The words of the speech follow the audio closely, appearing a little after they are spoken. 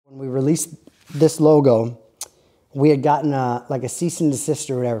released this logo, we had gotten like a cease and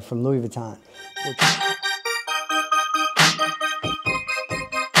desist or whatever from Louis Vuitton.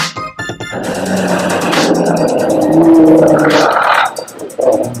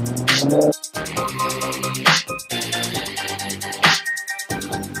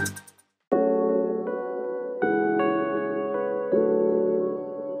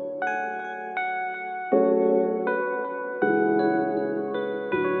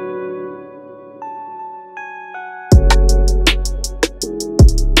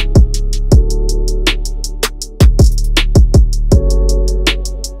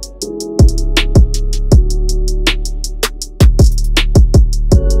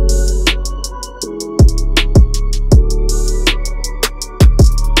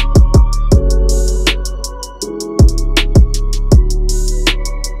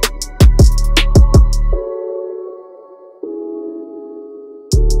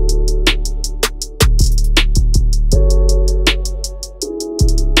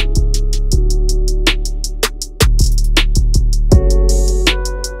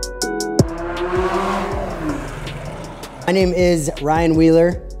 My name is Ryan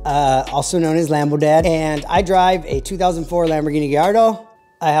Wheeler, also known as Lambo Dad, and I drive a 2004 Lamborghini Gallardo.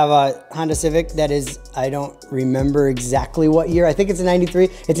 I have a Honda Civic that is, I don't remember exactly what year. I think it's a 93.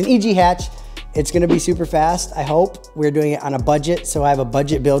 It's an EG hatch. It's gonna be super fast, I hope. We're doing it on a budget, so I have a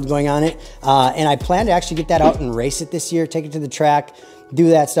budget build going on it. And I plan to actually get that out and race it this year, take it to the track,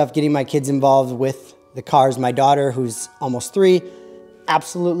 do that stuff, getting my kids involved with the cars. My daughter, who's almost 3,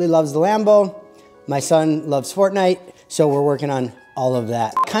 absolutely loves the Lambo. My son loves Fortnite. So we're working on all of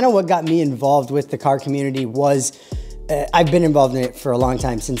that. Kind of what got me involved with the car community was, I've been involved in it for a long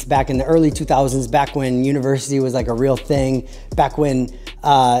time, since back in the early 2000s, back when university was like a real thing, back when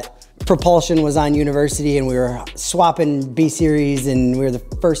propulsion was on university and we were swapping B series, and we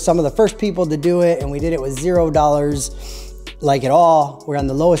were some of the first people to do it, and we did it with $0 like at all. We're on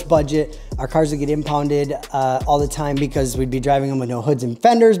the lowest budget. Our cars would get impounded all the time because we'd be driving them with no hoods and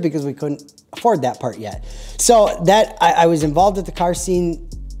fenders because we couldn't afford that part yet. So that I was involved with the car scene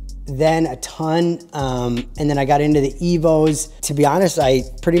then a ton, and then I got into the Evos. To be honest, I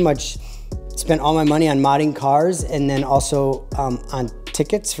pretty much spent all my money on modding cars, and then also on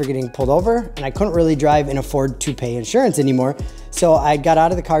tickets for getting pulled over, and I couldn't really drive and afford to pay insurance anymore. So I got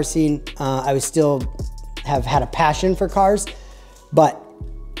out of the car scene. I was still have had a passion for cars, but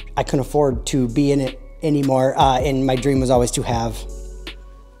I couldn't afford to be in it anymore. And my dream was always to have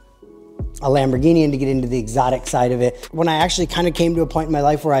a Lamborghini and to get into the exotic side of it. When I actually kind of came to a point in my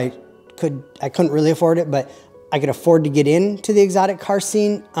life where I couldn't really afford it, but I could afford to get into the exotic car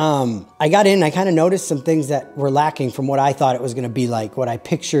scene. I got in, I kind of noticed some things that were lacking from what I thought it was gonna be like, what I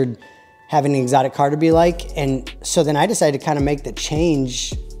pictured having an exotic car to be like. And so then I decided to kind of make the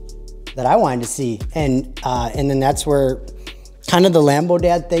change that I wanted to see. And then that's where kind of the Lambo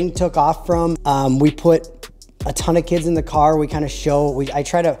Dad thing took off from. We put a ton of kids in the car. We kind of show,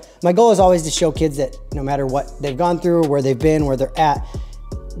 my goal is always to show kids that no matter what they've gone through, where they've been, where they're at,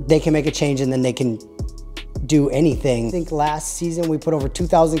 they can make a change and then they can do anything. I think last season we put over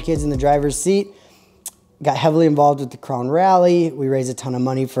 2,000 kids in the driver's seat, got heavily involved with the Crown Rally. We raised a ton of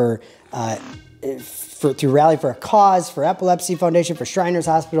money through Rally for a Cause, for Epilepsy Foundation, for Shriners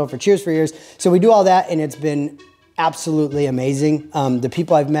Hospital, for Cheers for Years. So we do all that, and it's been absolutely amazing. The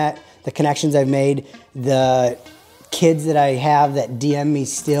people I've met, the connections I've made, the kids that I have that DM me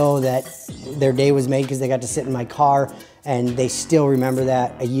still that their day was made because they got to sit in my car, and they still remember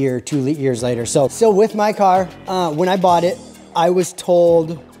that a year, 2 years later. So with my car, when I bought it, I was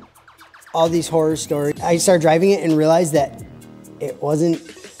told all these horror stories. I started driving it and realized that it wasn't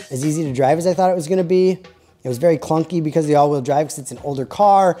as easy to drive as I thought it was gonna be. It was very clunky because of the all-wheel drive, because it's an older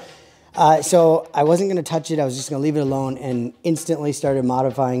car. So I wasn't gonna touch it. I was just gonna leave it alone, and instantly started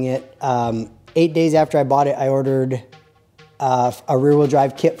modifying it. 8 days after I bought it, I ordered a rear-wheel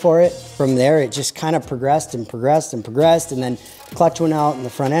drive kit for it. From there, it just kind of progressed and progressed and progressed, and then the clutch went out and the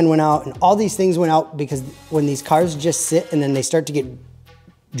front end went out, and all these things went out because when these cars just sit and then they start to get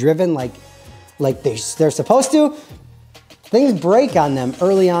driven like they're supposed to, things break on them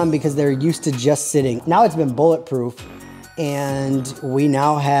early on because they're used to just sitting. Now it's been bulletproof, and we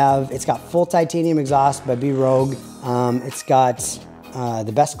now have, it's got full titanium exhaust by B Rogue. It's got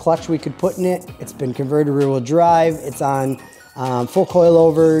the best clutch we could put in it. It's been converted to rear-wheel drive. It's on full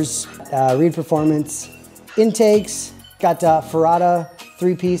coilovers, Reed Performance intakes. Got Ferrata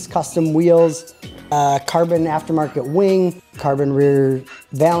 3-piece custom wheels, carbon aftermarket wing, carbon rear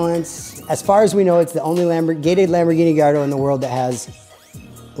valance. As far as we know, it's the only gated Lamborghini Gallardo in the world that has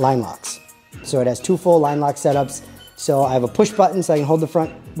line locks. So it has 2 full line lock setups. So I have a push button so I can hold the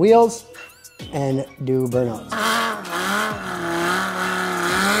front wheels and do burnouts.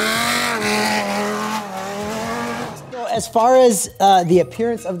 So as far as the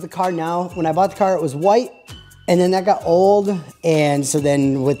appearance of the car now, when I bought the car, it was white, and then that got old. And so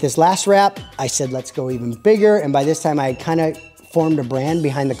then with this last wrap, I said, let's go even bigger. And by this time I kind of formed a brand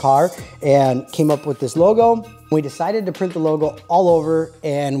behind the car and came up with this logo. We decided to print the logo all over,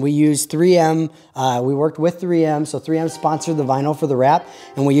 and we used 3M. We worked with 3M, so 3M sponsored the vinyl for the wrap,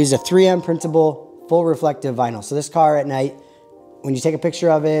 and we used a 3M printable full reflective vinyl. So this car at night, when you take a picture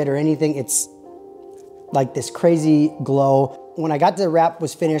of it or anything, it's like this crazy glow. When I got to the wrap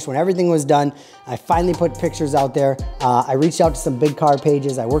was finished, when everything was done, I finally put pictures out there. I reached out to some big car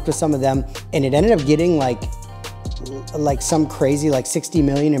pages. I worked with some of them, and it ended up getting like some crazy, like 60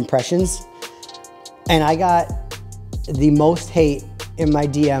 million impressions. And I got the most hate in my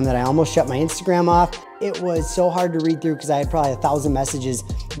DM that I almost shut my Instagram off. It was so hard to read through because I had probably 1,000 messages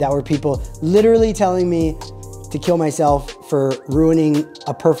that were people literally telling me to kill myself for ruining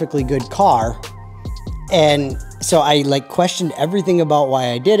a perfectly good car. And so I like questioned everything about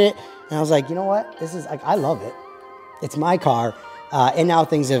why I did it. And I was like, you know what? This is like, I love it. It's my car. And now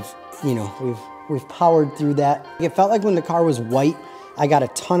things have, you know, we've powered through that. It felt like when the car was white, I got a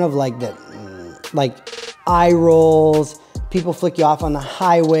ton of like eye rolls, people flick you off on the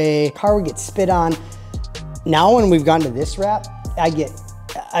highway, car would get spit on. Now when we've gone to this wrap,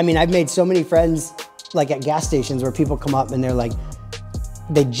 I mean, I've made so many friends like at gas stations where people come up and they're like,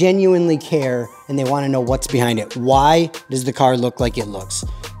 they genuinely care and they want to know what's behind it. Why does the car look like it looks?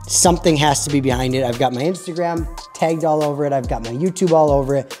 Something has to be behind it. I've got my Instagram tagged all over it. I've got my YouTube all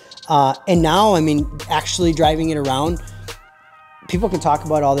over it. And now, I mean, actually driving it around, people can talk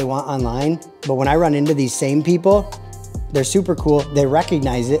about all they want online, but when I run into these same people, they're super cool. They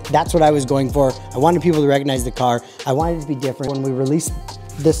recognize it. That's what I was going for. I wanted people to recognize the car. I wanted it to be different. When we released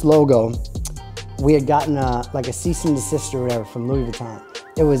this logo, we had gotten like a cease and desist or whatever from Louis Vuitton.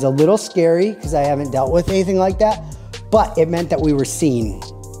 It was a little scary because I haven't dealt with anything like that, but it meant that we were seen.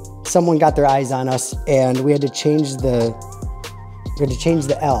 Someone got their eyes on us, and we had to change the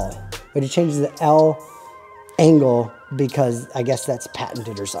L. We had to change the L angle because I guess that's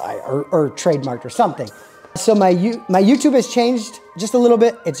patented or trademarked or something. So my YouTube has changed just a little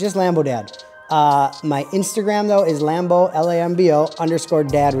bit. It's just Lambo Dad. My Instagram though is Lambo, L-A-M-B-O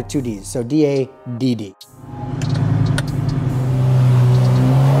 _ dad with 2 Ds. So D-A-D-D.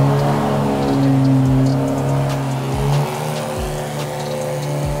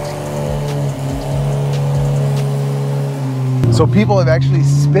 So people have actually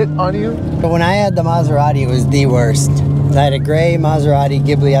spit on you? But when I had the Maserati, it was the worst. I had a gray Maserati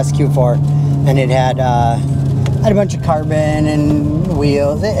Ghibli SQ4, and it had a bunch of carbon and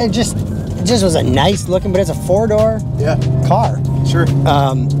wheels. It just was a nice looking, but it's a 4-door car. Sure.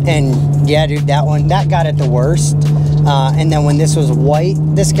 And yeah, dude, that got it the worst. And then when this was white,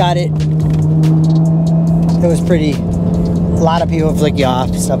 this got it. It was pretty. A lot of people flick you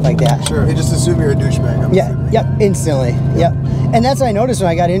off, stuff like that. Sure. They just assume you're a douchebag. Yep, instantly. Yep. And that's what I noticed when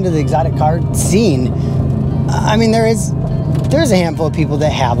I got into the exotic car scene. I mean, there's a handful of people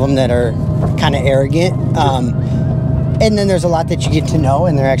that have them that are kind of arrogant. And then there's a lot that you get to know,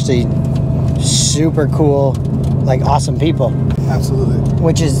 and they're actually super cool, like awesome people. Absolutely.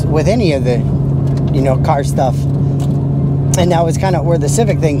 Which is with any of the, you know, car stuff. And that was kind of where the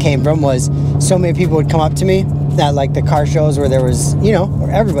Civic thing came from, was so many people would come up to me at like the car shows where there was, you know, where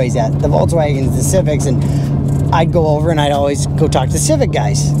everybody's at, the Volkswagens, the Civics, and I'd go over and I'd always go talk to Civic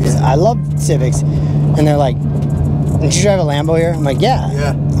guys, because I love Civics. And they're like, did you drive a Lambo here? I'm like, yeah.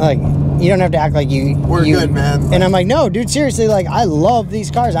 Yeah. Like, you don't have to act like We're good, man. And I'm like, no, dude, seriously, like, I love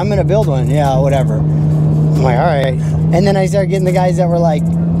these cars. I'm going to build one. Yeah, whatever. I'm like, all right. And then I started getting the guys that were like,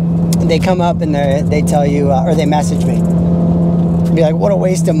 they come up and they tell you, or they message me. Be like, what a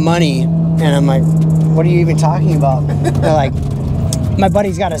waste of money. And I'm like, what are you even talking about? They're like, my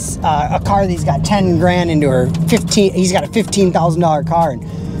buddy's got a car that he's got 10 grand into her, he's got a $15,000 car, and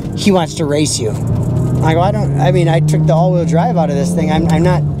he wants to race you. I go, I took the all-wheel drive out of this thing. I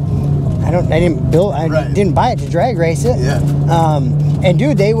didn't buy it to drag race it. Yeah. And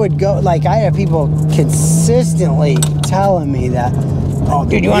dude, they would go, like, I have people consistently telling me that, oh,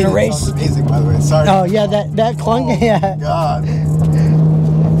 dude, you want to race? Sounds amazing, by the way. Sorry. Oh yeah, that clunk. Oh, yeah. God.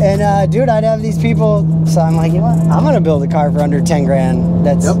 And dude, I'd have these people, so I'm like, you know what? I'm gonna build a car for under 10 grand.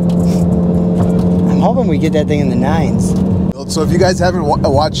 That's. Yep. I'm hoping we get that thing in the 9s. So if you guys haven't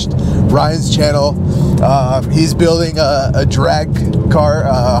watched Ryan's channel, he's building a drag car,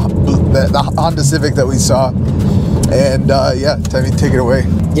 the Honda Civic that we saw, and yeah, Timmy, take it away.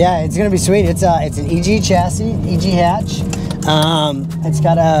 Yeah, it's gonna be sweet. It's an EG chassis, EG hatch. It's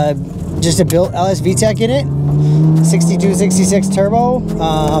got just a built LS VTEC in it, 62, 66 turbo.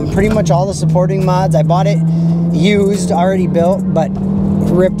 Pretty much all the supporting mods. I bought it used, already built, but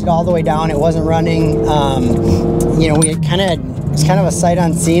ripped it all the way down. It wasn't running. You know, it's kind of a sight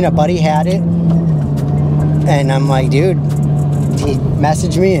unseen. A buddy had it, and I'm like, dude, he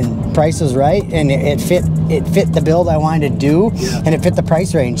messaged me and price was right, and it fit the build I wanted to do, and it fit the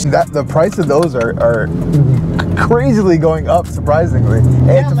price range. The price of those are crazily going up, surprisingly.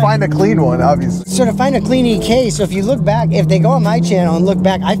 And to find a clean one, obviously. So to find a clean EK, so if you look back, if they go on my channel and look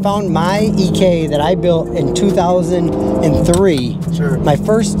back, I found my EK that I built in 2003. Sure. My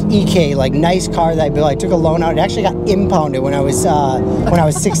first EK, like nice car that I built. I took a loan out. It actually got impounded when I was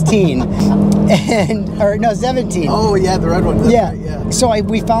 16, or no, 17. Oh yeah, the red one. That's yeah. Right, yeah. So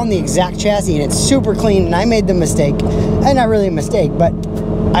we found the exact chassis, and it's super clean. And I made the mistake, and not really a mistake, but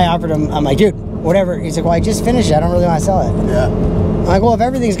I offered him. I'm like, dude, whatever. He's like, well, I just finished it. I don't really want to sell it. Yeah. I'm like, well, if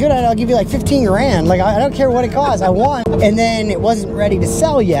everything's good, I'll give you like 15 grand. Like, I don't care what it costs. I won. And then it wasn't ready to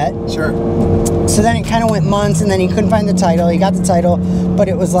sell yet. Sure. So then it kind of went months, and then he couldn't find the title. He got the title, but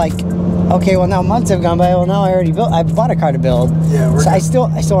it was like, okay, well, now months have gone by. Well, now I bought a car to build. Yeah. So I still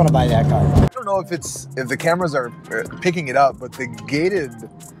want to buy that car. I don't know if the cameras are picking it up, but the gated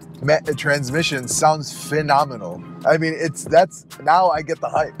transmission sounds phenomenal. I mean, now I get the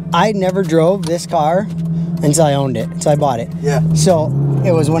hype. I never drove this car until I owned it, until I bought it. Yeah. So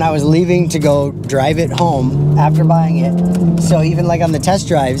it was when I was leaving to go drive it home after buying it. So even like on the test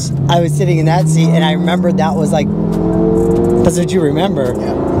drives, I was sitting in that seat, and I remember that's what you remember.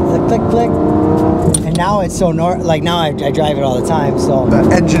 Yeah. Click, click, click. And now it's so like now I drive it all the time. So the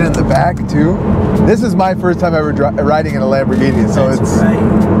engine in the back too. This is my first time ever riding in a Lamborghini, so that's right.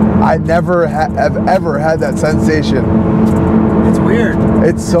 I never have ever had that sensation. It's weird.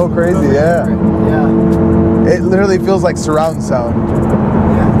 It's so crazy, yeah. Yeah. It literally feels like surround sound.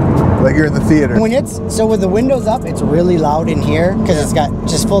 Yeah. Like you're in the theater. So with the windows up, it's really loud in here because it's got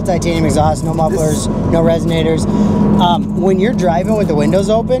just full titanium exhaust, no mufflers, no resonators. When you're driving with the windows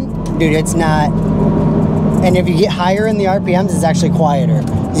open, dude, it's not. And if you get higher in the RPMs, it's actually quieter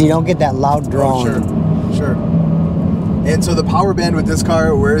because you don't get that loud drone. Oh, sure. And so the power band with this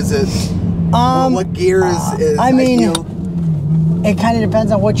car, where is it? What gear is I mean, ideal? It kind of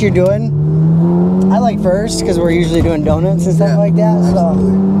depends on what you're doing. I like first because we're usually doing donuts and stuff like that.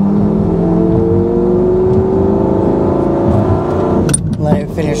 Absolutely. So let it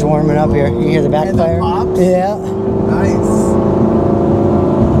finish warming up here. You hear the backfire? Yeah. Nice.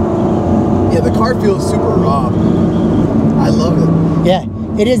 Yeah, the car feels super raw. I love it. Yeah,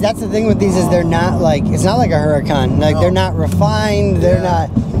 it is. That's the thing with these is they're not like, it's not like a Huracan. Like they're not refined. They're not,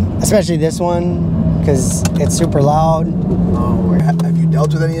 especially this one, because it's super loud. Oh, have you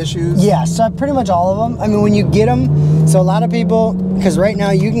dealt with any issues? Yeah, so pretty much all of them. I mean, when you get them, so a lot of people, because right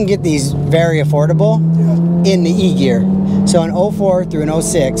now you can get these very affordable in the E-Gear. So an 04 through an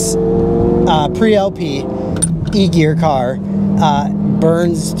 06 pre-LP E-Gear car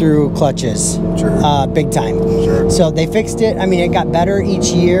burns through clutches, big time. Sure. So they fixed it. I mean, it got better each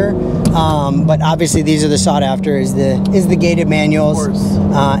year, but obviously these are the sought after is the gated manuals. Of course.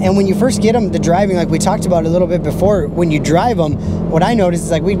 And when you first get them, the driving, like we talked about a little bit before, when you drive them, what I noticed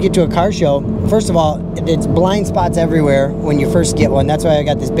is like we'd get to a car show. First of all, it's blind spots everywhere when you first get one. That's why I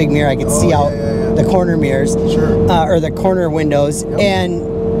got this big mirror. I could see out the corner mirrors, or the corner windows. Yep. And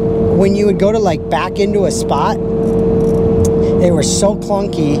when you would go to like back into a spot, they were so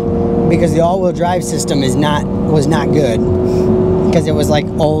clunky because the all-wheel drive system was not good because it was like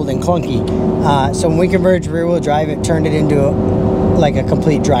old and clunky. So when we converged rear-wheel drive, it turned it into like a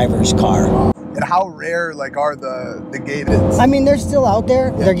complete driver's car. And how rare like are the gated? I mean, they're still out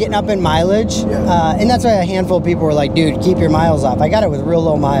there. They're getting up in mileage, and that's why a handful of people were like, "Dude, keep your miles off." I got it with real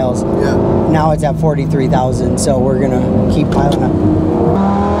low miles. Yeah. Now it's at 43,000, so we're gonna keep piling up.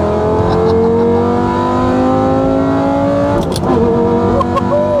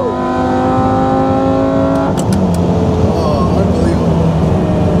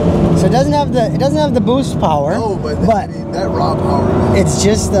 It doesn't have the boost power. No, but I mean, that raw power. It's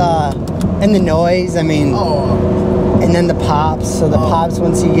just and the noise. I mean, and then the pops. So the pops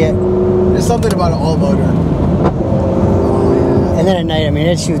once you get. There's something about an all motor. Oh yeah. And then at night, I mean,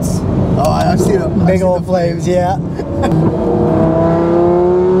 it shoots. Oh, I've seen it. Big old flames. Yeah.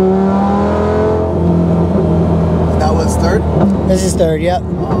 That was third. This is third. Yep.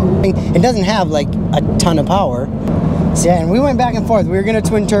 It doesn't have like a ton of power. So yeah, and we went back and forth. We were gonna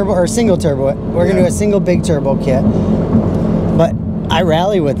twin turbo or single turbo it. We're gonna do a single big turbo kit. But I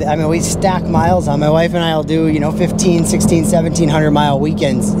rally with it. I mean, we stack miles on. My wife and I will do, 15, 16, 1700 mile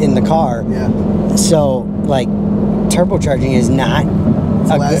weekends in the car. Yeah. So like turbocharging is not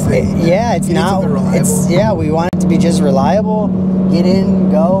a good, yeah, it's not, it's, yeah, we want it to be just reliable, get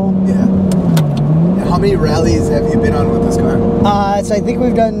in, go. Yeah. And how many rallies have you been on with this car? So I think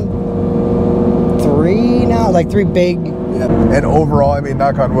we've done 3 now, like 3 big. Yeah. And overall, I mean,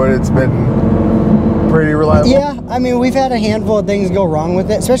 knock on wood, it's been pretty reliable. Yeah, I mean, we've had a handful of things go wrong with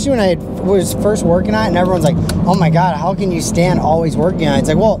it, especially when I was first working on it, and everyone's like, oh my God, how can you stand always working on it? It's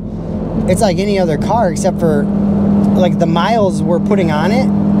like, well, it's like any other car except for like the miles we're putting on it.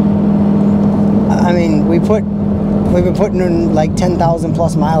 I mean, we've been putting in like 10,000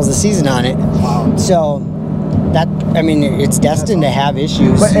 plus miles a season on it. Wow. So that, I mean, it's destined to have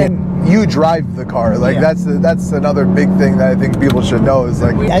issues. But, and you drive the car, like that's another big thing that I think people should know is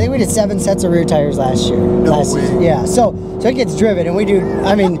like. I think we did 7 sets of rear tires last year. No way. Yeah, so it gets driven, and we do.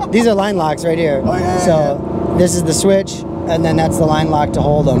 I mean, these are line locks right here. Oh, yeah, so this is the switch, and then that's the line lock to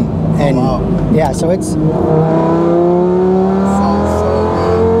hold them. And yeah, so it's.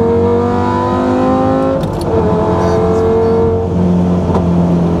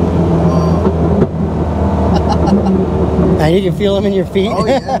 And you can feel them in your feet. Oh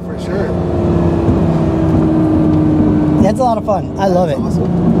yeah, for sure. That's a lot of fun. I love it.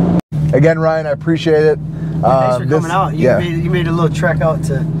 Awesome. Again, Ryan, I appreciate it. Thanks for coming out. You made a little trek out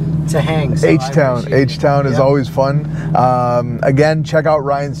to hang. So H-Town is always fun. Again, check out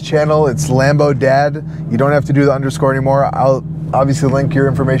Ryan's channel. It's Lambo Dad. You don't have to do the underscore anymore. I'll obviously link your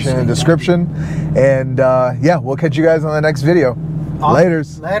information in the description. And yeah, we'll catch you guys on the next video. Awesome.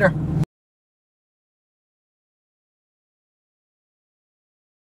 Laters. Later.